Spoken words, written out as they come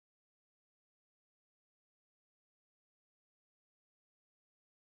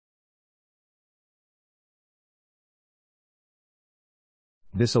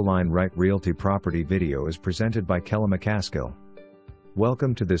This Align Right Realty property video is presented by Kella McCaskill.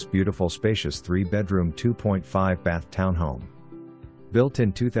 Welcome to this beautiful spacious 3-bedroom 2.5 bath townhome. Built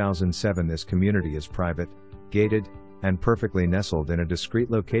in 2007, this community is private, gated, and perfectly nestled in a discreet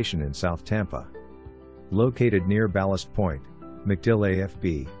location in South Tampa. Located near Ballast Point, MacDill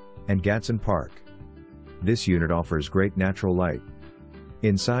AFB, and Gadsen Park. This unit offers great natural light.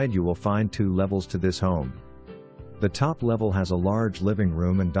 Inside you will find 2 levels to this home. The top level has a large living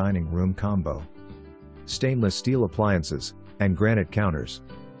room and dining room combo, stainless steel appliances, and granite counters.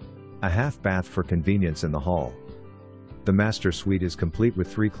 A half bath for convenience in the hall. The master suite is complete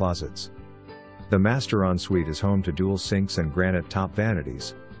with 3 closets. The master ensuite is home to dual sinks and granite top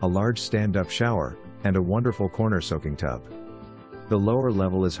vanities, a large stand-up shower, and a wonderful corner soaking tub. The lower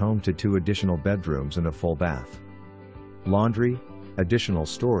level is home to 2 additional bedrooms and a full bath. Laundry, additional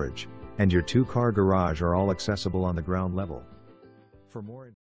storage, and your 2-car garage are all accessible on the ground level. For more